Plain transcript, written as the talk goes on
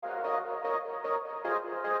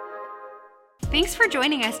Thanks for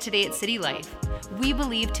joining us today at City Life. We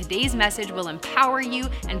believe today's message will empower you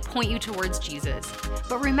and point you towards Jesus.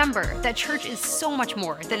 But remember that church is so much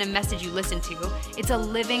more than a message you listen to. It's a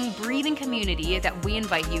living, breathing community that we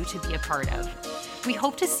invite you to be a part of. We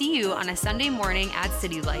hope to see you on a Sunday morning at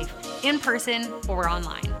City Life, in person or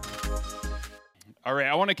online. All right,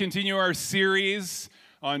 I want to continue our series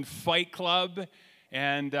on Fight Club,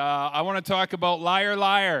 and I want to talk about Liar,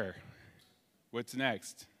 Liar. What's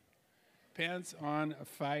next? Pants on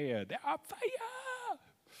fire. They're on fire.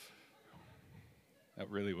 That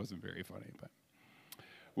really wasn't very funny, but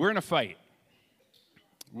we're in a fight.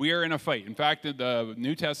 We are in a fight. In fact, the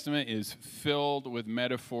New Testament is filled with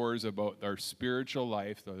metaphors about our spiritual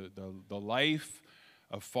life. The life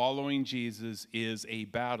of following Jesus is a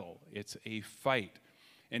battle. It's a fight.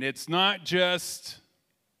 And it's not just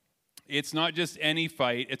any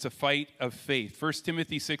fight, it's a fight of faith. 1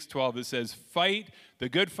 Timothy 6:12, it says, "Fight the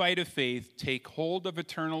good fight of faith, take hold of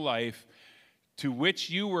eternal life, to which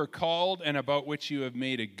you were called and about which you have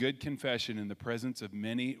made a good confession in the presence of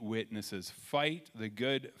many witnesses." Fight the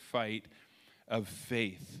good fight of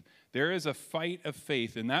faith. There is a fight of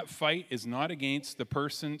faith, and that fight is not against the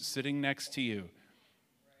person sitting next to you.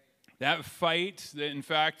 That fight, in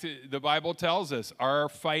fact, the Bible tells us, our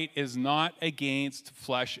fight is not against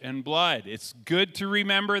flesh and blood. It's good to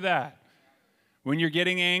remember that when you're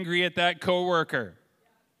getting angry at that coworker,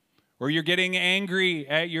 or you're getting angry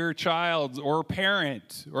at your child or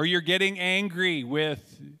parent, or you're getting angry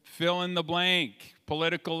with fill in the blank,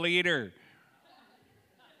 political leader.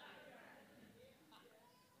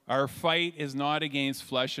 Our fight is not against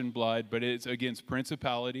flesh and blood, but it's against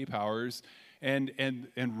principality, powers, and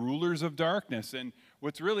rulers of darkness. And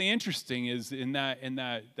what's really interesting is in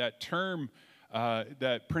that term,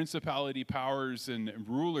 that principality, powers, and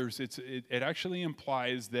rulers, it actually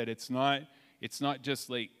implies that it's not just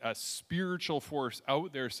like a spiritual force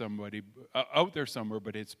out there somewhere,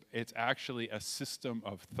 but it's actually a system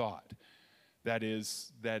of thought that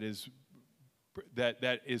is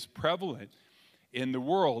prevalent in the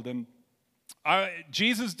world. And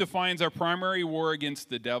Jesus defines our primary war against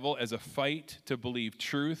the devil as a fight to believe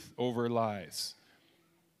truth over lies.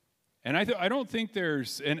 And I don't think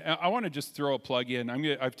there's, and I want to just throw a plug in.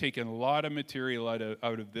 I've taken a lot of material out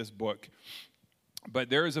of this book, but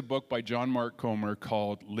there is a book by John Mark Comer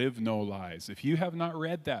called Live No Lies. If you have not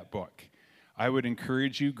read that book, I would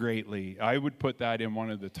encourage you greatly. I would put that in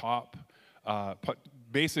one of the top,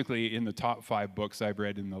 basically in the top 5 books I've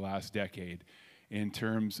read in the last decade, in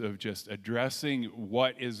terms of just addressing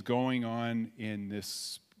what is going on in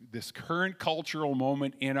this current cultural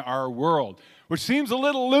moment in our world, which seems a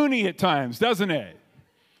little loony at times, doesn't it?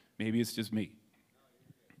 Maybe it's just me.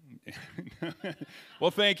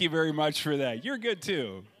 Well, thank you very much for that. You're good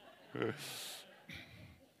too.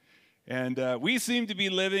 And we seem to be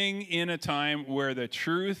living in a time where the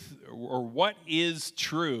truth, or what is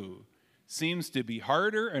true, seems to be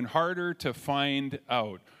harder and harder to find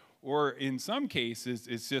out. Or in some cases,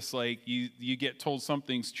 it's just like you get told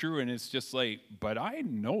something's true, and it's just like, but I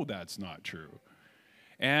know that's not true.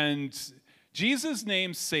 And Jesus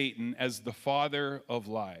names Satan as the father of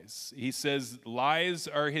lies. He says lies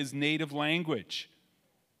are his native language.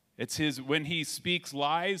 When he speaks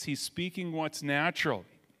lies, he's speaking what's natural.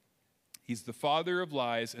 He's the father of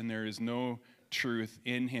lies, and there is no truth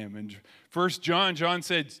in him. And 1 John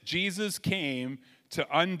said, Jesus came to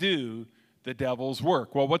undo the devil's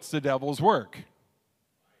work. Well, what's the devil's work?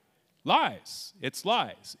 Lies. It's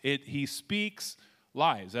lies. He speaks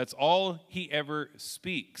lies. That's all he ever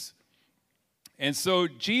speaks. And so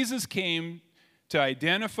Jesus came to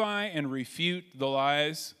identify and refute the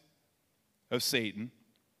lies of Satan.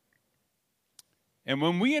 And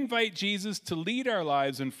when we invite Jesus to lead our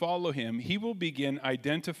lives and follow him, he will begin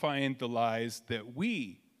identifying the lies that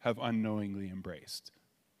we have unknowingly embraced.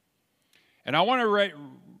 And I want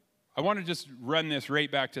to just run this right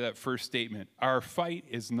back to that first statement. Our fight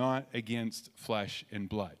is not against flesh and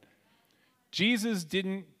blood. Jesus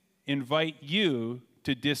didn't invite you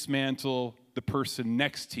to dismantle the person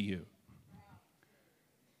next to you.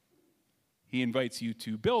 He invites you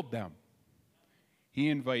to build them. He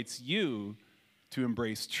invites you to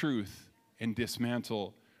embrace truth and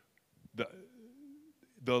dismantle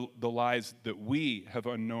the lies that we have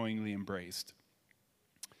unknowingly embraced.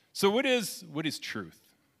 So what is truth?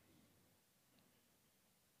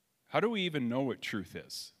 How do we even know what truth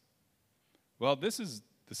is? Well, this is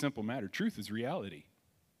the simple matter. Truth is reality.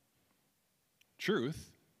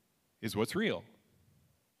 Truth is what's real.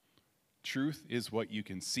 Truth is what you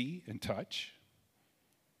can see and touch.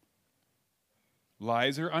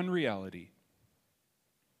 Lies are unreality.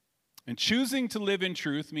 And choosing to live in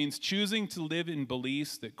truth means choosing to live in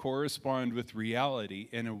beliefs that correspond with reality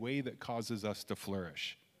in a way that causes us to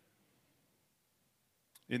flourish.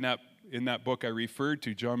 In that book I referred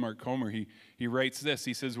to, John Mark Comer, he writes this.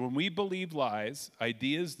 He says, when we believe lies,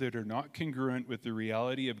 ideas that are not congruent with the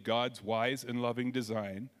reality of God's wise and loving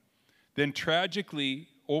design, then tragically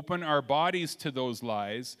open our bodies to those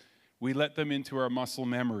lies, we let them into our muscle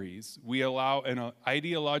memories. We allow an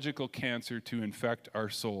ideological cancer to infect our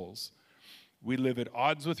souls. We live at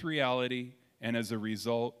odds with reality, and as a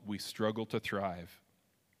result, we struggle to thrive.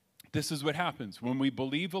 This is what happens. When we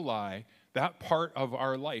believe a lie, that part of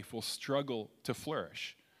our life will struggle to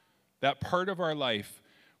flourish. That part of our life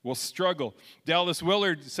will struggle. Dallas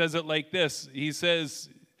Willard says it like this. He says,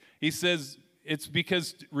 it's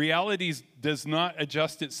because reality does not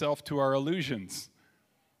adjust itself to our illusions.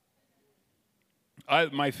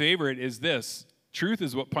 My favorite is this. Truth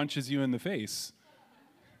is what punches you in the face.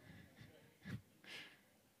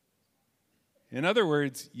 In other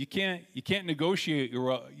words, you can't negotiate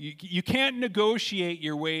you can't negotiate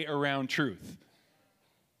your way around truth.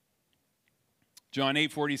 John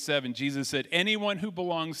 8:47, Jesus said, anyone who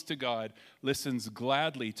belongs to God listens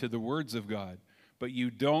gladly to the words of God, but you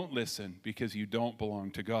don't listen because you don't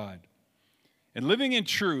belong to God. And living in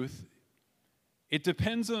truth,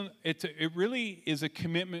 it really is a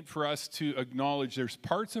commitment for us to acknowledge there's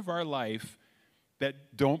parts of our life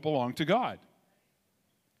that don't belong to God.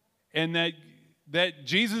 And that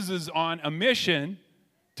Jesus is on a mission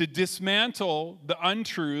to dismantle the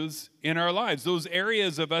untruths in our lives, those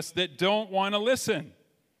areas of us that don't want to listen.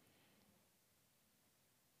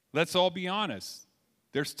 Let's all be honest.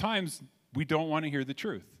 There's times we don't want to hear the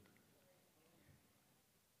truth.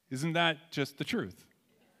 Isn't that just the truth?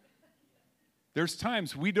 There's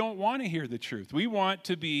times we don't want to hear the truth. We want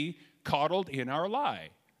to be coddled in our lie.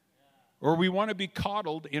 Or we want to be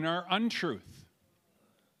coddled in our untruth.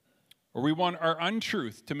 Or we want our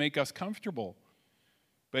untruth to make us comfortable.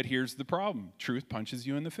 But here's the problem. Truth punches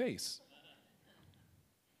you in the face.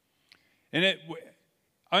 And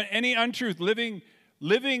any untruth, living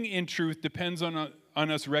in truth depends on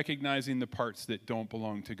us recognizing the parts that don't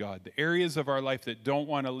belong to God. The areas of our life that don't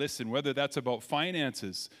want to listen, whether that's about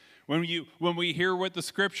finances. When we hear what the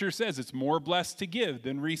scripture says, it's more blessed to give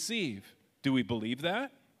than receive. Do we believe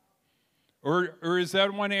that? Or is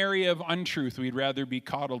that one area of untruth we'd rather be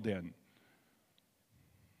coddled in?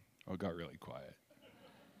 Oh, it got really quiet.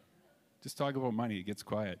 Just talk about money, it gets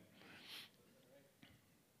quiet.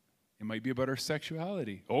 It might be about our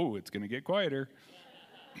sexuality. Oh, it's going to get quieter.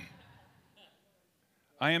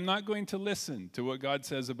 I am not going to listen to what God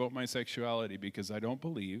says about my sexuality because I don't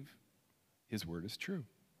believe His word is true.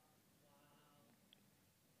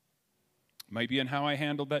 Might be in how I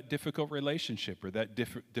handled that difficult relationship or that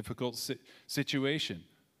difficult situation.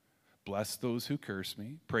 Bless those who curse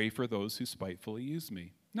me. Pray for those who spitefully use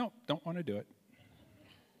me. No, don't want to do it.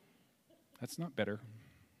 That's not better.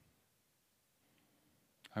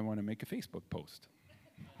 I want to make a Facebook post.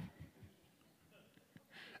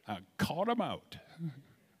 I called them out.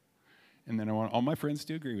 And then I want all my friends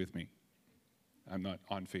to agree with me. I'm not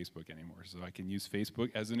on Facebook anymore, so I can use Facebook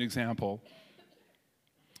as an example.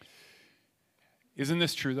 Isn't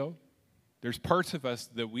this true, though? There's parts of us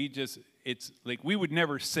that it's like we would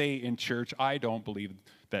never say in church, I don't believe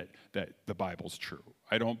that the Bible's true.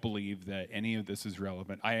 I don't believe that any of this is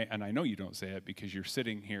relevant. And I know you don't say it because you're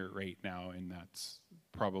sitting here right now, and that's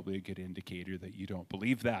probably a good indicator that you don't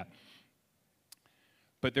believe that.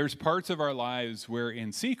 But there's parts of our lives where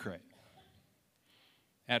in secret,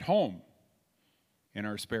 at home, in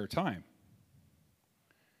our spare time,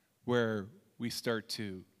 where we start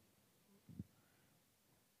to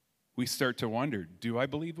wonder, do I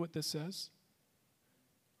believe what this says?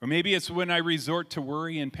 Or maybe it's when I resort to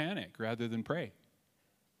worry and panic rather than pray.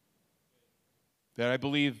 That I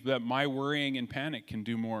believe that my worrying and panic can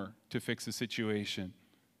do more to fix a situation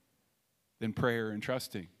than prayer and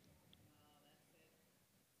trusting.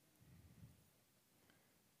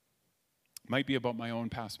 Might be about my own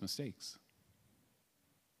past mistakes.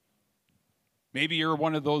 Maybe you're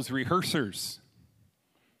one of those rehearsers.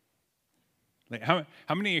 Like how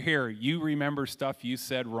many are here, you remember stuff you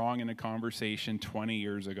said wrong in a conversation 20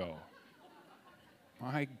 years ago?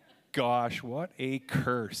 My gosh, what a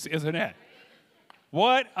curse, isn't it?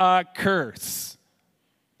 What a curse.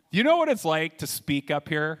 You know what it's like to speak up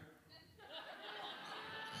here?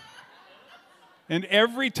 And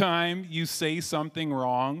every time you say something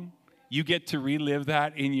wrong, you get to relive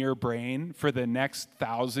that in your brain for the next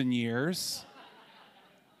 1,000 years.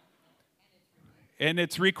 And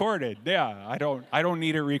it's recorded. Yeah, I don't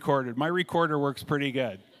need it recorded. My recorder works pretty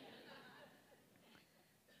good.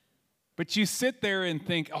 But you sit there and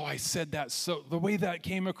think, oh, I said that so the way that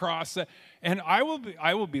came across. And I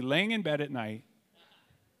will be laying in bed at night,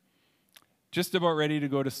 just about ready to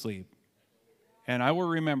go to sleep. And I will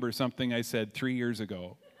remember something I said 3 years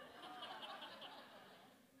ago.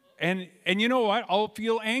 And you know what? I'll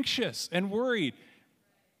feel anxious and worried.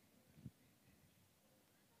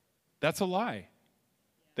 That's a lie.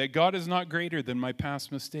 That God is not greater than my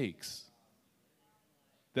past mistakes.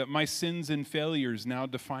 That my sins and failures now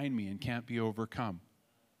define me and can't be overcome.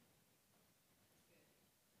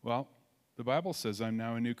 Well, the Bible says I'm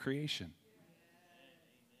now a new creation.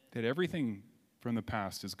 That everything from the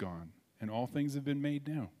past is gone and all things have been made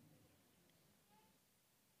new.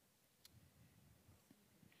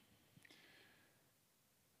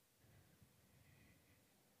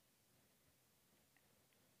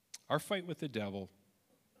 Our fight with the devil,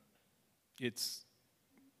 it's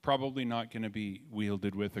probably not going to be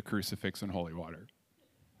wielded with a crucifix and holy water.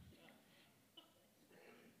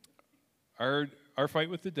 Our fight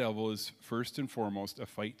with the devil is first and foremost a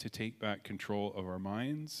fight to take back control of our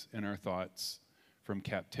minds and our thoughts from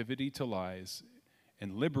captivity to lies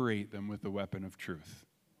and liberate them with the weapon of truth.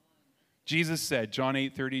 Jesus said, John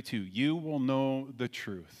 8:32, you will know the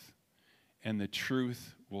truth, and the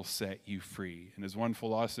truth will set you free. And as one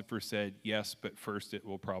philosopher said, yes, but first it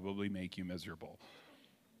will probably make you miserable.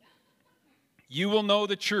 You will know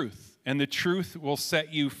the truth, and the truth will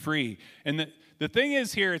set you free. And the thing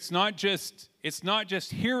is here, it's not just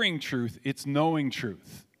hearing truth, it's knowing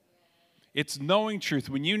truth. It's knowing truth.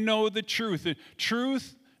 When you know the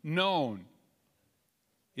truth known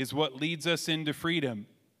is what leads us into freedom.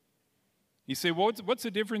 You say, well, what's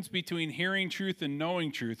the difference between hearing truth and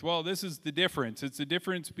knowing truth? Well, this is the difference. It's the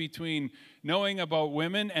difference between knowing about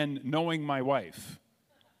women and knowing my wife.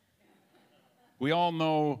 We all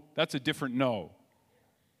know that's a different know.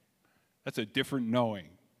 That's a different knowing.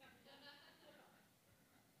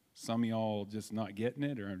 Some of y'all just not getting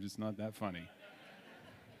it, or I'm just not that funny.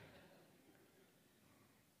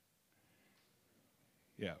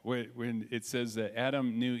 Yeah, when it says that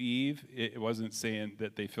Adam knew Eve, it wasn't saying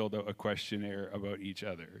that they filled out a questionnaire about each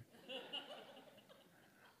other.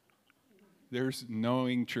 There's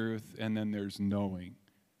knowing truth, and then there's knowing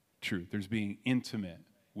truth. There's being intimate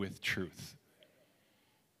with truth.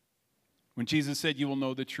 When Jesus said, you will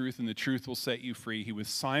know the truth, and the truth will set you free, he was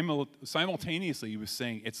simultaneously, he was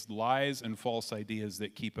saying it's lies and false ideas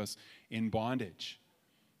that keep us in bondage.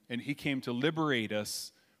 And he came to liberate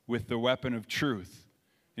us with the weapon of truth.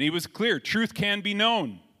 And he was clear, truth can be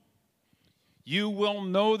known. You will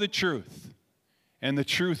know the truth, and the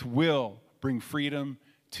truth will bring freedom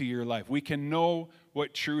to your life. We can know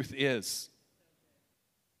what truth is.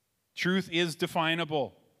 Truth is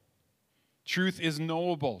definable. Truth is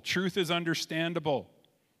knowable. Truth is understandable.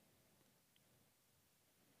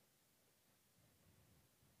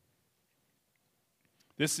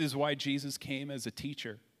 This is why Jesus came as a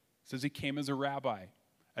teacher. It says he came as a rabbi,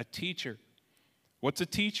 a teacher. What's a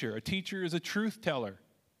teacher? A teacher is a truth teller.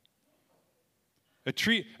 A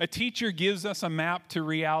teacher gives us a map to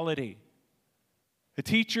reality. A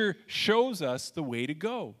teacher shows us the way to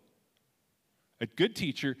go. A good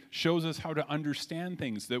teacher shows us how to understand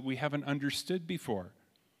things that we haven't understood before.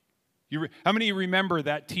 How many of you remember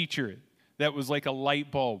that teacher that was like a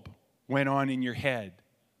light bulb went on in your head?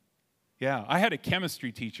 Yeah, I had a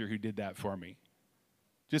chemistry teacher who did that for me.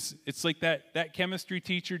 It's like that chemistry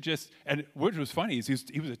teacher and what was funny is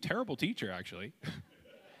he was a terrible teacher, actually.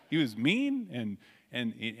 He was mean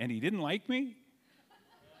and he didn't like me.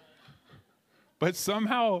 But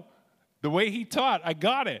somehow, the way he taught, I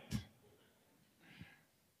got it.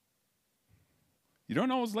 You don't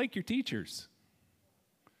always like your teachers.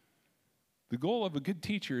 The goal of a good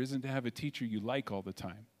teacher isn't to have a teacher you like all the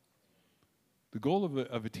time. The goal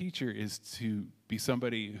of a teacher is to be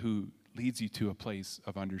somebody who leads you to a place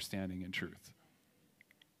of understanding and truth.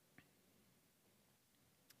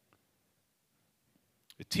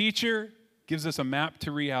 A teacher gives us a map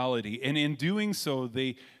to reality, and in doing so,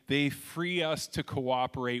 they free us to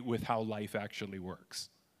cooperate with how life actually works.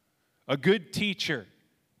 A good teacher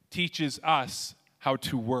teaches us how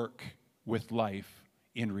to work with life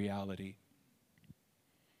in reality.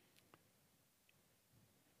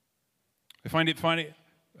 I find it funny.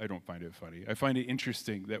 I don't find it funny. I find it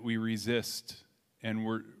interesting that we resist and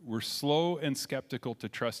we're slow and skeptical to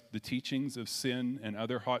trust the teachings of sin and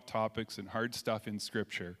other hot topics and hard stuff in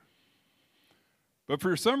Scripture. But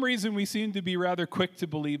for some reason, we seem to be rather quick to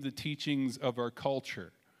believe the teachings of our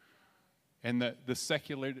culture and the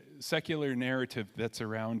secular narrative that's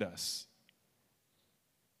around us.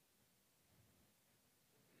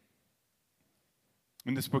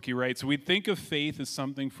 In this book he writes, we think of faith as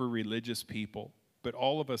something for religious people, but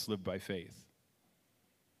all of us live by faith.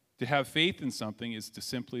 To have faith in something is to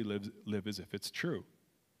simply live as if it's true.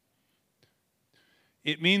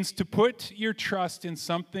 It means to put your trust in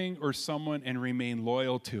something or someone and remain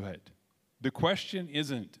loyal to it. The question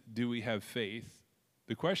isn't, do we have faith?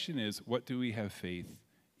 The question is, what do we have faith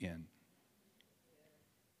in?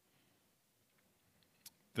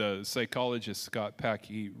 The psychologist Scott Peck,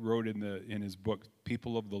 he wrote in his book,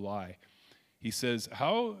 People of the Lie, he says,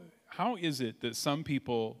 how is it that some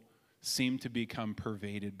people seem to become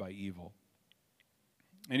pervaded by evil?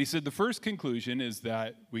 And he said the first conclusion is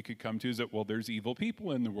that we could come to is that, well, there's evil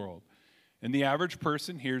people in the world. And the average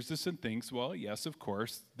person hears this and thinks, well, yes, of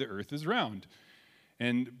course, the earth is round.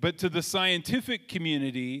 But to the scientific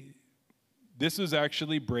community, this is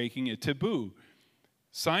actually breaking a taboo.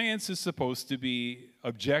 Science is supposed to be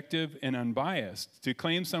objective and unbiased. To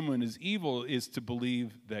claim someone is evil is to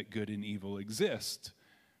believe that good and evil exist.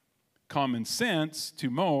 Common sense to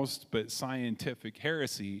most, but scientific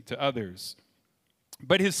heresy to others.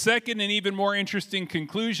 But his second and even more interesting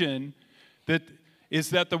conclusion is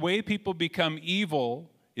that the way people become evil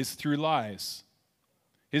is through lies.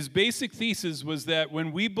 His basic thesis was that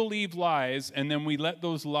when we believe lies and then we let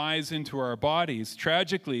those lies into our bodies,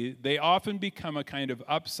 tragically, they often become a kind of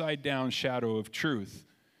upside-down shadow of truth.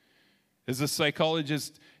 As the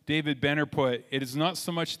psychologist David Benner put, it is not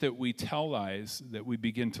so much that we tell lies, that we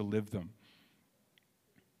begin to live them.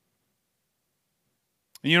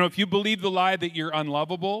 And if you believe the lie that you're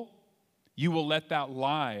unlovable, you will let that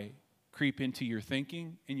lie creep into your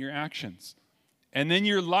thinking and your actions. And then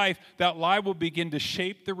your life, that lie will begin to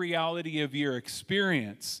shape the reality of your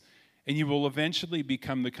experience, and you will eventually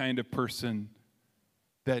become the kind of person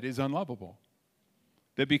that is unlovable,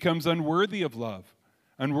 that becomes unworthy of love,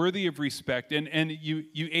 unworthy of respect, and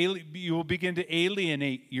you will begin to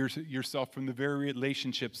alienate yourself from the very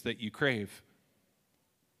relationships that you crave.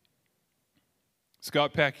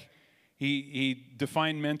 Scott Peck, he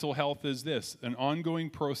defined mental health as this: an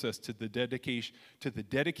ongoing process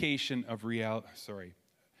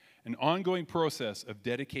an ongoing process of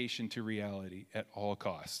dedication to reality at all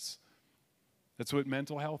costs. That's what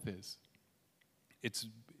mental health is. It's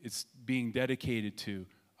being dedicated to,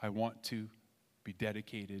 I want to be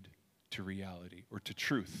dedicated to reality or to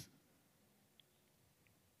truth.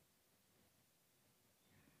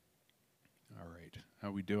 All right, how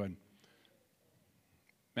are we doing?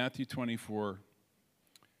 Matthew 24,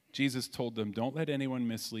 Jesus told them, don't let anyone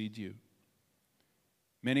mislead you.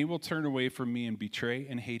 Many will turn away from me and betray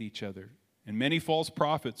and hate each other. And many false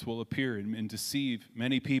prophets will appear and deceive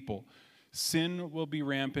many people. Sin will be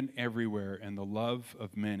rampant everywhere, and the love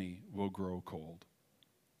of many will grow cold.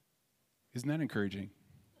 Isn't that encouraging?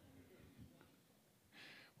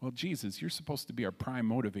 Well, Jesus, you're supposed to be our prime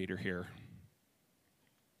motivator here.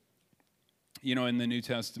 In the New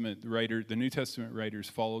Testament, the New Testament writers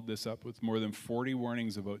followed this up with more than 40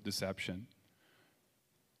 warnings about deception.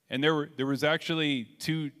 And there was actually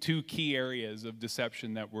two key areas of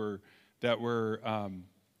deception that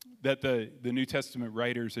the New Testament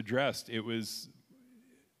writers addressed. It was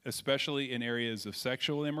especially in areas of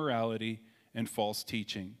sexual immorality and false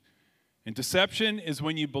teaching. And deception is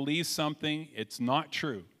when you believe something, it's not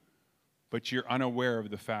true, but you're unaware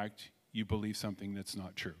of the fact you believe something that's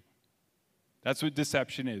not true. That's what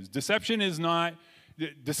deception is. Deception is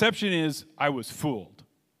I was fooled.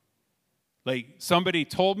 Like somebody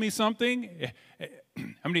told me something.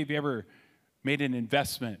 How many of you ever made an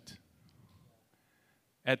investment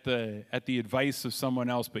at the advice of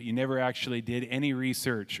someone else, but you never actually did any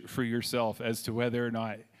research for yourself as to whether or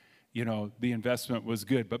not, the investment was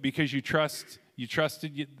good? But because you trusted,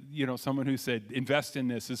 someone who said, invest in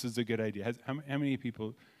this is a good idea. How many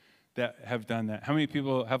people that have done that? How many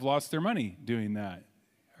people have lost their money doing that?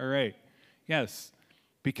 All right. Yes,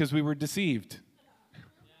 because we were deceived.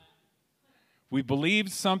 We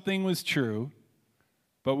believed something was true,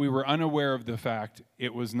 but we were unaware of the fact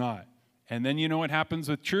it was not. And then you know what happens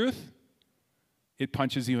with truth? It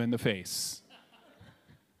punches you in the face.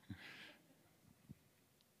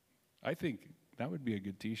 I think that would be a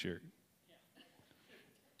good t-shirt.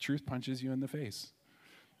 Truth punches you in the face.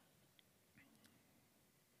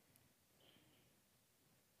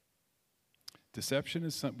 Deception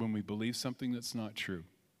is when we believe something that's not true,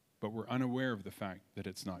 but we're unaware of the fact that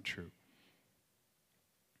it's not true.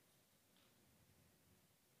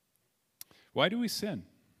 Why do we sin?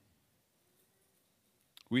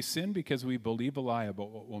 We sin because we believe a lie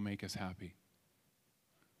about what will make us happy.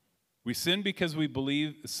 We sin because we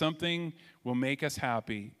believe something will make us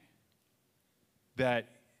happy that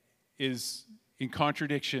is in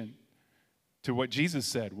contradiction to what Jesus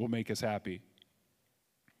said will make us happy.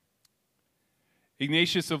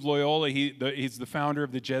 Ignatius of Loyola, he's the founder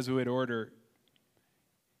of the Jesuit order.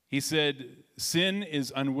 He said, sin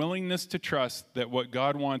is unwillingness to trust that what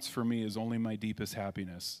God wants for me is only my deepest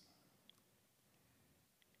happiness.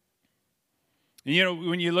 And you know,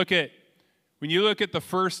 when you look at the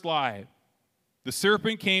first lie, the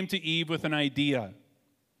serpent came to Eve with an idea.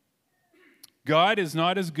 God is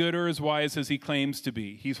not as good or as wise as he claims to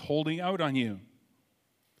be. He's holding out on you.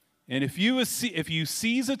 And if you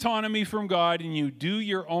seize autonomy from God and you do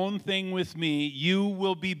your own thing with me, you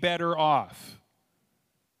will be better off.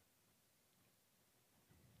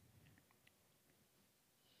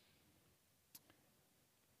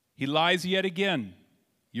 He lies yet again.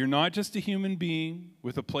 You're not just a human being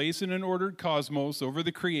with a place in an ordered cosmos over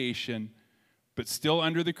the creation, but still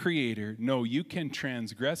under the Creator. No, you can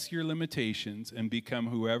transgress your limitations and become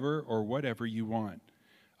whoever or whatever you want.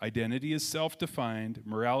 Identity is self-defined.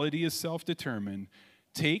 Morality is self-determined.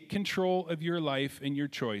 Take control of your life and your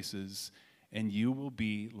choices, and you will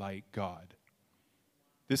be like God.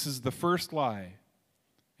 This is the first lie.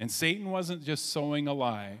 And Satan wasn't just sowing a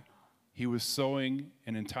lie. He was sowing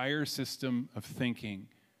an entire system of thinking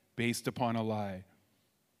based upon a lie.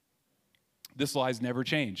 This lie's never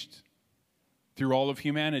changed through all of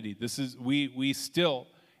humanity.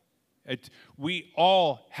 We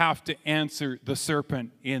all have to answer the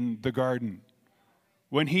serpent in the garden.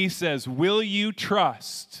 When he says, will you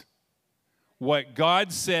trust what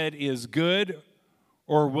God said is good,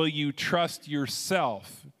 or will you trust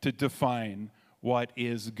yourself to define what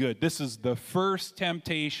is good? This is the first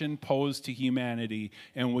temptation posed to humanity,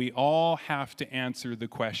 and we all have to answer the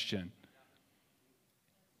question.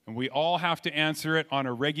 And we all have to answer it on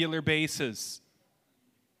a regular basis.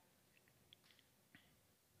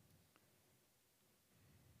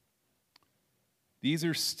 These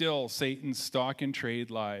are still Satan's stock and trade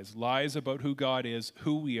lies. Lies about who God is,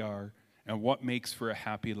 who we are, and what makes for a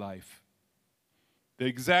happy life. The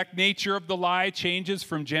exact nature of the lie changes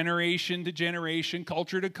from generation to generation,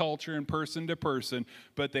 culture to culture, and person to person,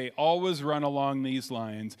 but they always run along these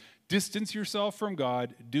lines. Distance yourself from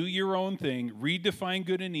God, do your own thing, redefine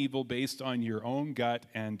good and evil based on your own gut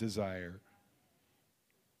and desire.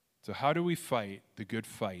 So how do we fight the good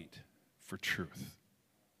fight for truth?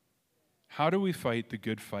 How do we fight the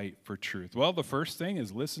good fight for truth? Well, the first thing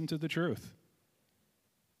is listen to the truth.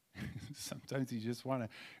 Sometimes you just want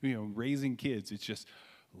to, raising kids, it's just,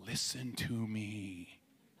 listen to me.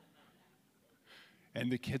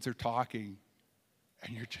 And the kids are talking,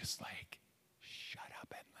 and you're just like, shut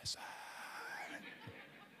up and listen.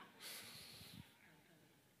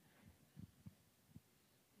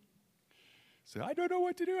 So I don't know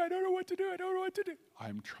what to do, I don't know what to do, I don't know what to do.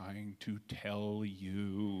 I'm trying to tell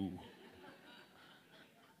you.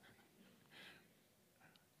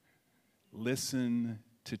 Listen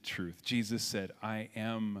to truth. Jesus said, I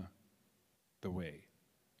am the way,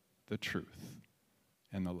 the truth,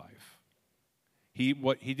 and the life. He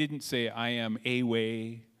didn't say, I am a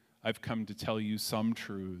way. I've come to tell you some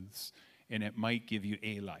truths, and it might give you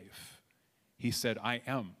a life. He said, I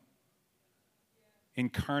am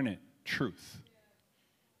incarnate truth.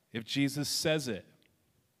 If Jesus says it,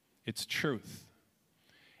 it's truth.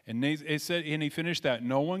 And he finished that,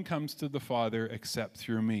 no one comes to the Father except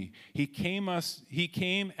through me. He came as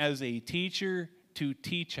a teacher to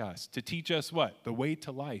teach us what? The way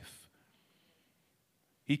to life.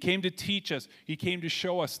 He came to teach us. He came to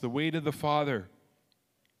show us the way to the Father.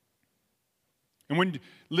 And when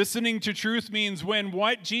listening to truth means when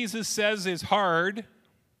what Jesus says is hard,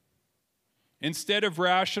 instead of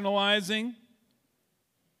rationalizing,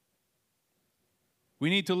 we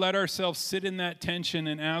need to let ourselves sit in that tension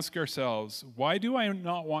and ask ourselves, why do I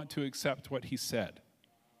not want to accept what he said?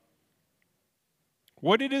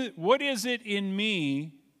 What is it in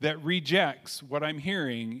me that rejects what I'm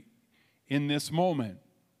hearing in this moment?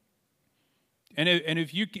 And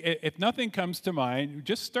if nothing comes to mind,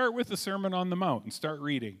 just start with the Sermon on the Mount and start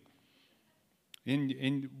reading.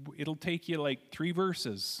 And it'll take you like 3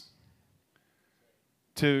 verses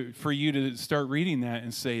for you to start reading that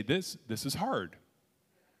and say, this is hard.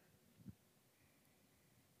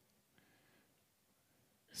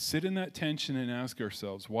 Sit in that tension and ask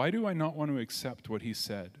ourselves, why do I not want to accept what he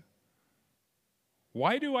said?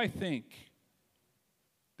 Why do I think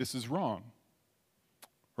this is wrong?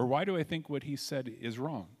 Or why do I think what he said is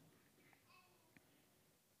wrong?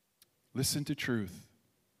 Listen to truth.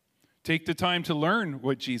 Take the time to learn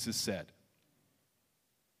what Jesus said.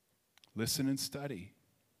 Listen and study.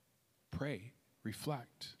 Pray.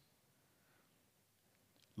 Reflect.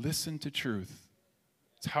 Listen to truth.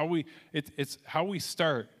 It's how we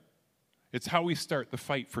start It's how we start the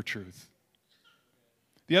fight for truth.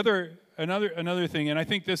 Another thing, and I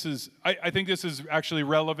think this is actually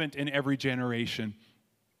relevant in every generation,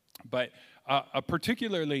 but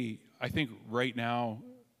particularly I think right now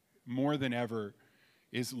more than ever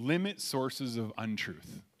is limit sources of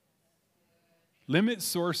untruth. Limit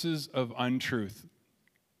sources of untruth.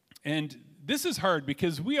 And this is hard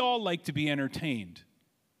because we all like to be entertained,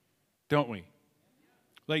 don't we?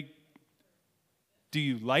 Like, do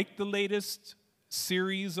you like the latest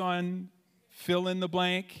series on fill in the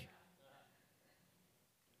blank?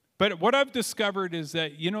 But what I've discovered is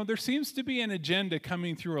that, there seems to be an agenda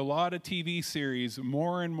coming through a lot of TV series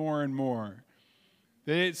more and more and more.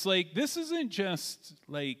 That it's like, this isn't just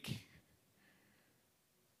like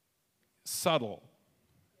subtle.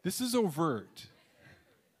 This is overt.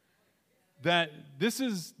 That this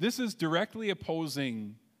is directly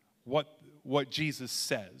opposing what Jesus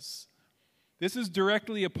says. This is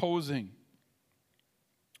directly opposing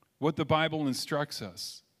what the Bible instructs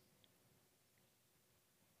us.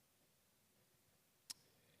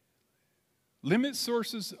 Limit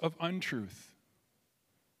sources of untruth.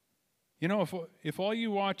 If all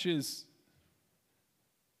you watch is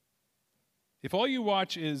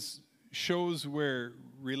shows where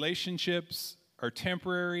relationships are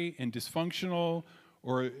temporary and dysfunctional,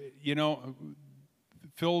 or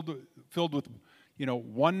filled with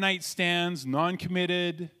one night stands,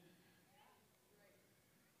 non-committed,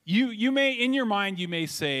 you may, in your mind, you may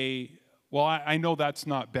say, well, I know that's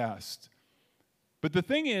not best. But the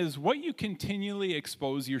thing is, what you continually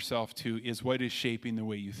expose yourself to is what is shaping the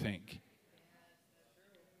way you think.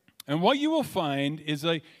 And what you will find is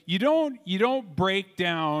like you don't break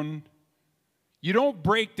down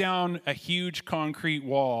a huge concrete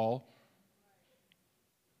wall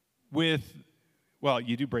with, well,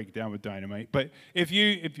 you do break it down with dynamite, but if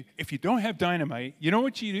you don't have dynamite, you know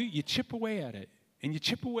what you do? You chip away at it, and you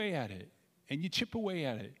chip away at it, and you chip away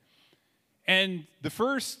at it. And the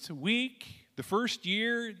first week, the first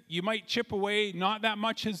year, you might chip away, not that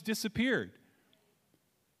much has disappeared.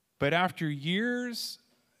 But after years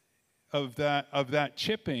of that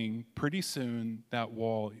chipping, pretty soon that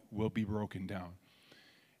wall will be broken down.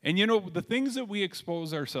 And the things that we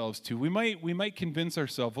expose ourselves to, we might convince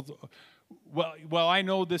ourselves, well, I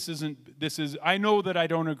know I know that I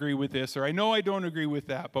don't agree with this, or I know I don't agree with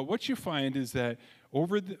that. But what you find is that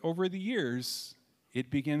over the years,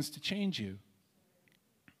 it begins to change you.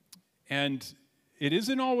 And it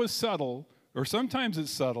isn't always subtle, or sometimes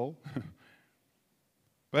it's subtle.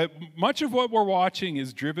 But much of what we're watching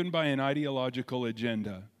is driven by an ideological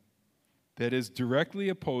agenda that is directly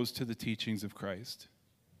opposed to the teachings of Christ.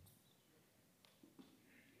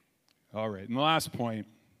 All right, and the last point,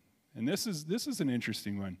 and this is an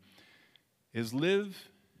interesting one, is live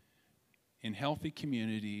in healthy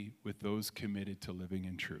community with those committed to living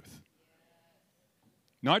in truth.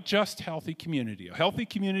 Not just healthy community. A healthy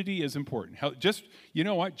community is important.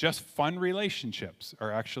 Just fun relationships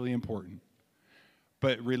are actually important.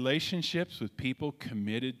 But relationships with people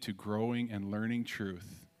committed to growing and learning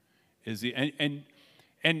truth is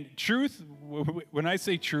and truth. When I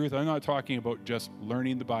say truth, I'm not talking about just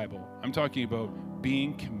learning the Bible. I'm talking about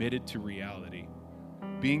being committed to reality,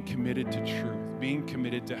 being committed to truth, being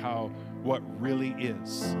committed to what really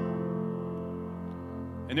is.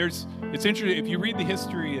 And it's interesting, if you read the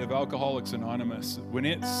history of Alcoholics Anonymous, when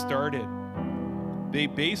it started, they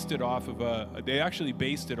actually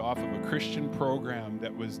based it off of a Christian program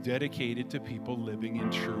that was dedicated to people living in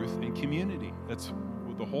truth and community. That's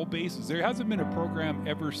the whole basis. There hasn't been a program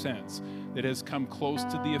ever since that has come close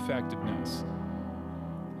to the effectiveness.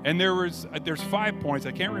 And there's 5 points.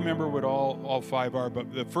 I can't remember what all 5 are,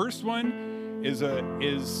 but the first one is a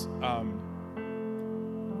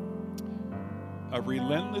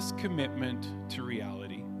relentless commitment to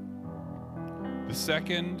reality. The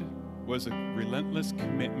second was a relentless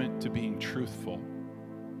commitment to being truthful.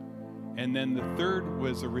 And then the third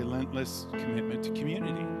was a relentless commitment to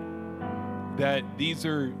community. This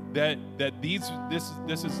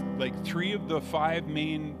is like 3 of the 5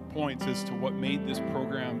 main points as to what made this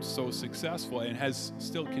program so successful and has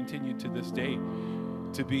still continued to this day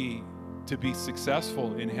to be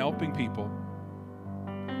successful in helping people.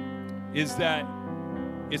 Is that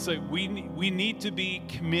it's like we need to be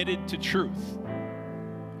committed to truth.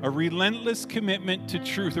 A relentless commitment to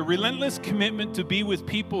truth, a relentless commitment to be with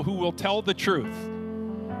people who will tell the truth.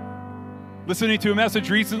 Listening to a message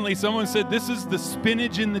recently, someone said, this is the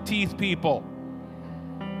spinach in the teeth people.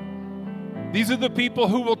 These are the people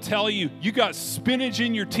who will tell you, you got spinach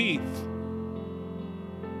in your teeth.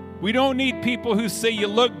 We don't need people who say you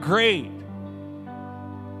look great.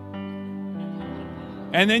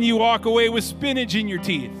 and then you walk away with spinach in your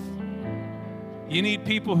teeth. You need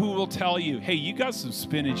people who will tell you, hey, you got some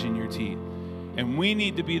spinach in your teeth. And we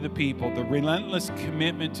need to be the people. The relentless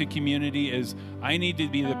commitment to community is, I need to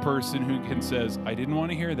be the person who can says, I didn't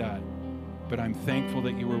want to hear that, but I'm thankful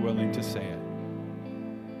that you were willing to say it.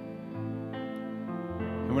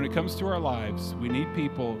 And when it comes to our lives, we need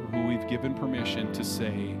people who we've given permission to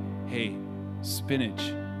say, hey,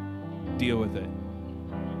 spinach, deal with it.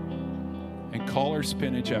 And call our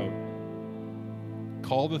spinach out.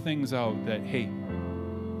 Call the things out that, hey,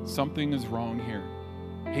 something is wrong here.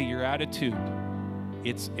 Hey, your attitude,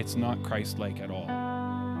 it's not Christ-like at all.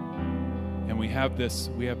 And we have this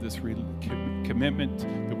commitment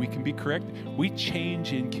that we can be correct. We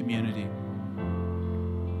change in community.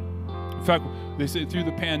 In fact, they say through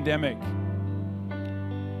the pandemic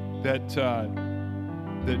that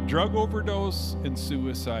drug overdose and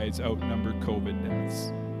suicides outnumbered COVID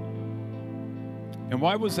deaths. And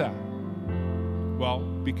why was that? Well,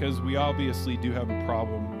 because we obviously do have a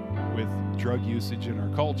problem with drug usage in our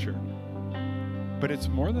culture. But it's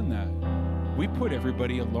more than that. We put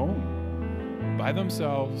everybody alone by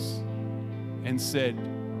themselves and said,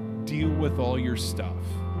 deal with all your stuff.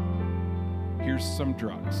 Here's some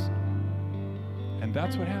drugs. And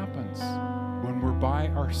that's what happens when we're by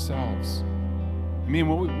ourselves. I mean,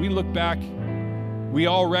 when we look back, we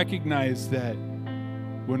all recognize that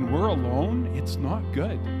when we're alone, it's not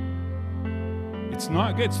good. It's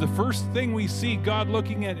not good. It's the first thing we see God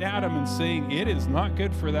looking at Adam and saying, it is not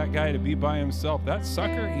good for that guy to be by himself. That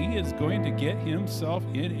sucker, he is going to get himself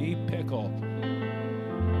in a pickle.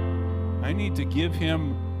 I need to give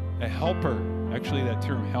him a helper. Actually, that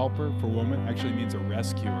term helper for woman actually means a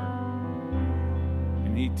rescuer.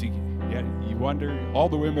 You wonder, all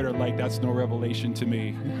the women are like, that's no revelation to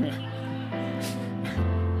me.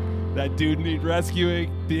 That dude need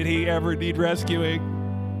rescuing. Did he ever need rescuing?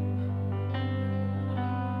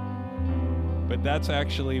 But that's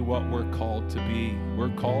actually what we're called to be.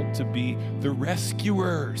 We're called to be the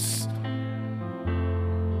rescuers.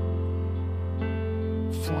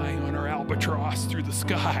 Flying on our albatross through the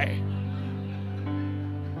sky.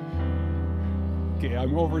 Okay,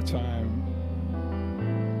 I'm over time.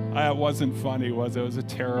 It wasn't funny, was it? It was a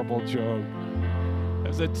terrible joke. It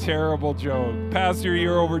was a terrible joke. Pastor,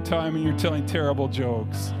 you're over time and you're telling terrible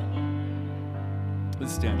jokes.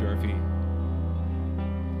 Let's stand to our feet.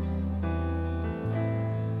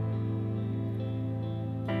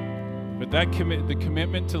 But the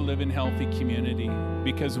commitment to live in healthy community,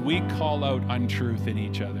 because we call out untruth in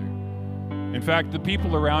each other. In fact, the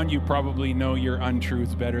people around you probably know your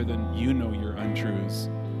untruths better than you know your untruths.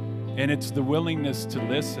 And it's the willingness to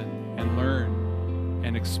listen and learn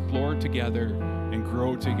and explore together and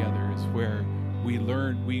grow together is where we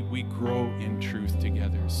learn, we grow in truth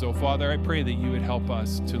together. So, Father, I pray that you would help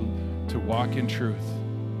us to walk in truth.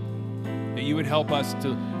 That you would help us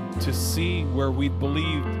to see where we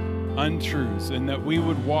believed untruths, and that we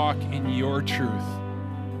would walk in your truth.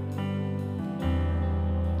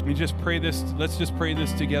 Let's just pray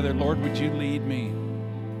this together. Lord, would you lead me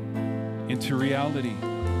into reality,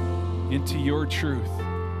 into your truth?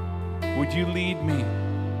 Would you lead me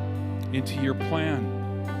into your plan,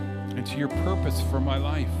 into your purpose for my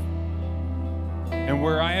life? And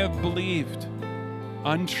where I have believed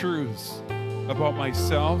untruths about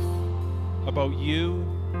myself, about you,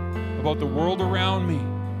 about the world around me,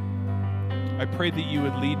 I pray that you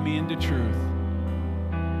would lead me into truth.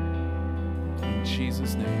 In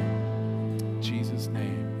Jesus'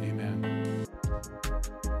 name, amen.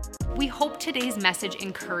 We hope today's message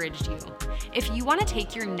encouraged you. If you want to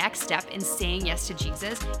take your next step in saying yes to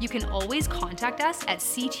Jesus, you can always contact us at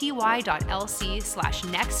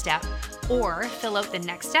cty.lc/nextstep or fill out the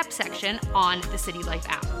next step section on the City Life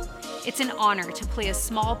app. It's an honor to play a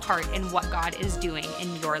small part in what God is doing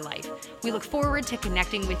in your life. We look forward to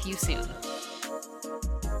connecting with you soon.